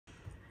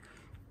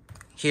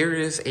Here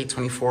is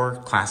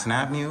 824 Classon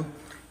Avenue,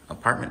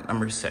 apartment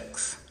number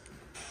 6.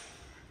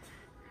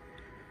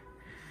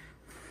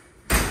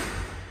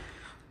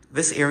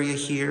 This area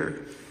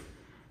here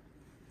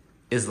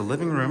is the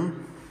living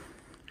room.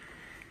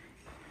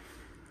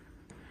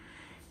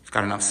 It's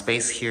got enough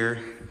space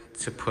here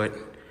to put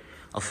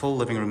a full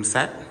living room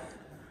set,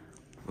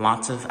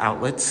 lots of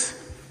outlets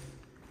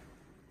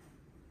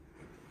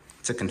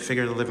to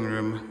configure the living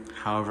room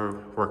however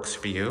works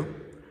for you.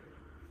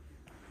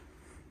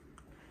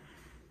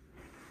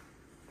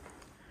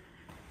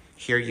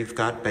 Here you've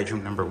got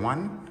bedroom number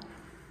 1.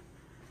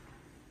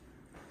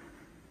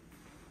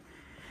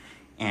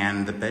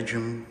 And the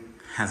bedroom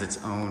has its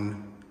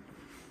own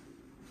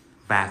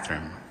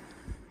bathroom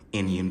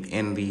in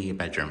the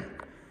bedroom.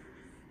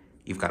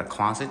 You've got a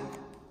closet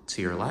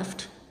to your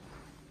left,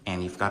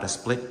 and you've got a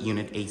split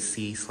unit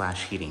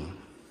AC/heating.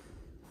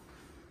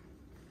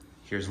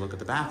 Here's a look at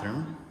the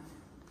bathroom.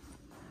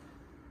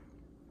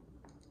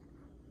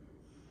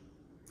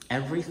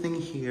 Everything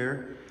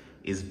here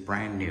is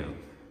brand new.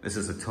 This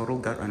is a total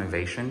gut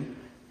renovation,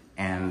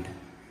 and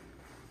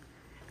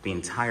the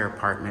entire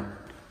apartment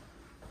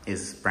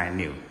is brand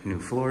new. New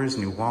floors,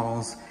 new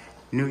walls,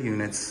 new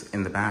units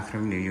in the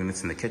bathroom, new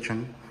units in the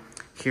kitchen.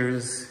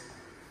 Here's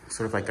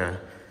sort of like a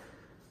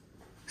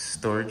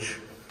storage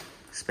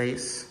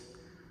space.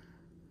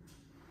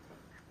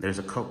 There's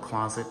a coat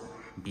closet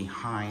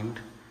behind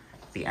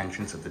the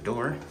entrance of the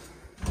door.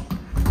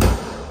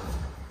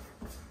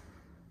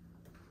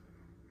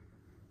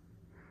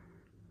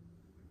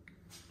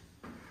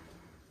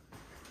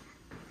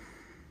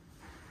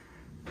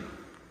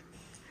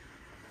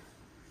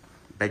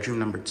 Bedroom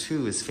number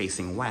 2 is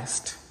facing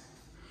west,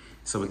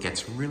 so it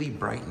gets really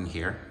bright in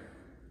here.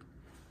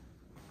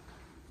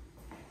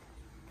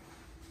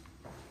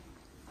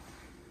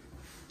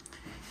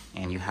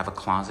 And you have a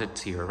closet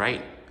to your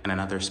right and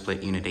another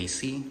split unit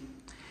AC.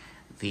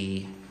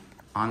 The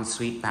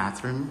ensuite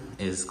bathroom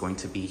is going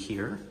to be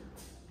here.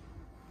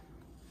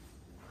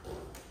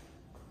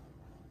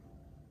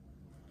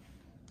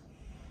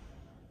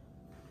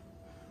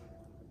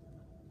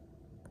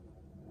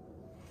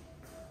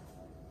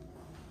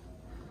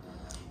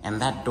 And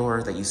that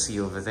door that you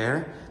see over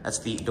there, that's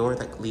the door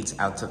that leads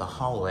out to the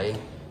hallway.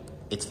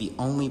 It's the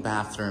only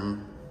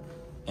bathroom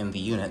in the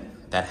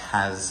unit that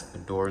has a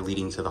door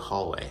leading to the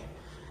hallway.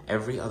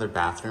 Every other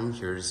bathroom,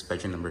 here's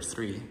bedroom number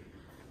 3,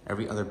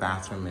 every other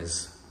bathroom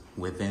is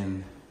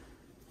within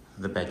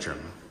the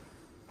bedroom.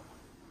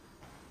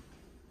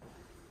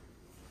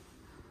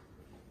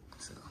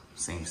 So,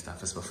 same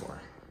stuff as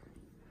before.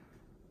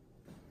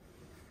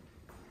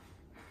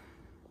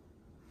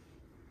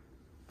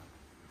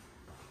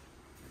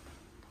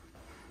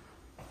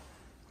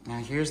 Now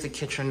here's the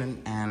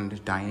kitchen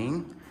and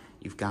dining.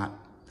 You've got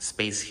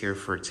space here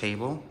for a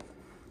table.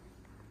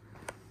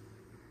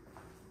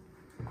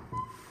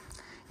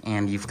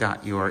 And you've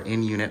got your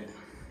in-unit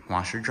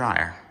washer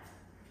dryer.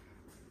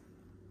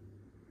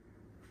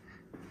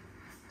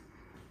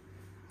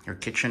 Your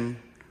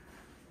kitchen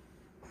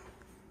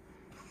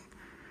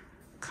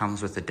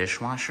comes with a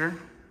dishwasher,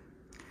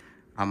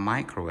 a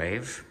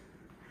microwave,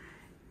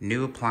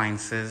 new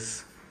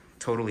appliances,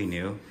 totally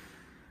new,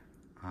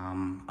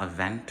 a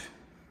vent,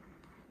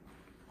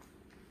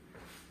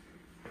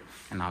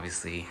 and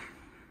obviously,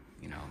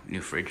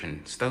 new fridge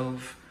and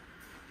stove.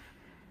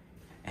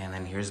 And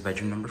then here's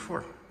bedroom number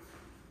 4.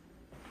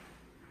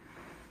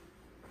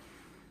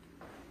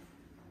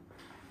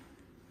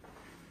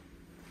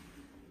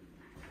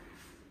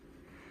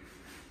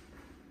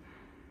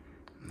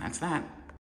 And that's that.